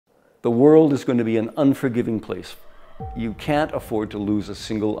the world is going to be an unforgiving place. You can't afford to lose a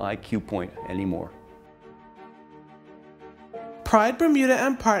single IQ point anymore. Pride Bermuda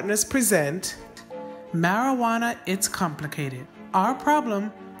and Partners present Marijuana, It's Complicated. Our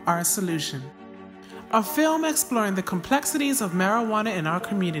Problem, Our Solution. A film exploring the complexities of marijuana in our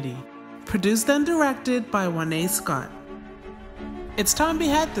community. Produced and directed by Wanae Scott. It's time we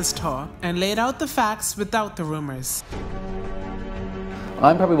had this talk and laid out the facts without the rumors.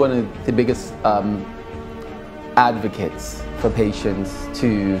 I'm probably one of the biggest advocates for patients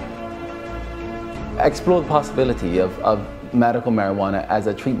to explore the possibility of medical marijuana as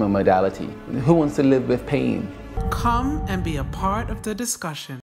a treatment modality. Who wants to live with pain? Come and be a part of the discussion.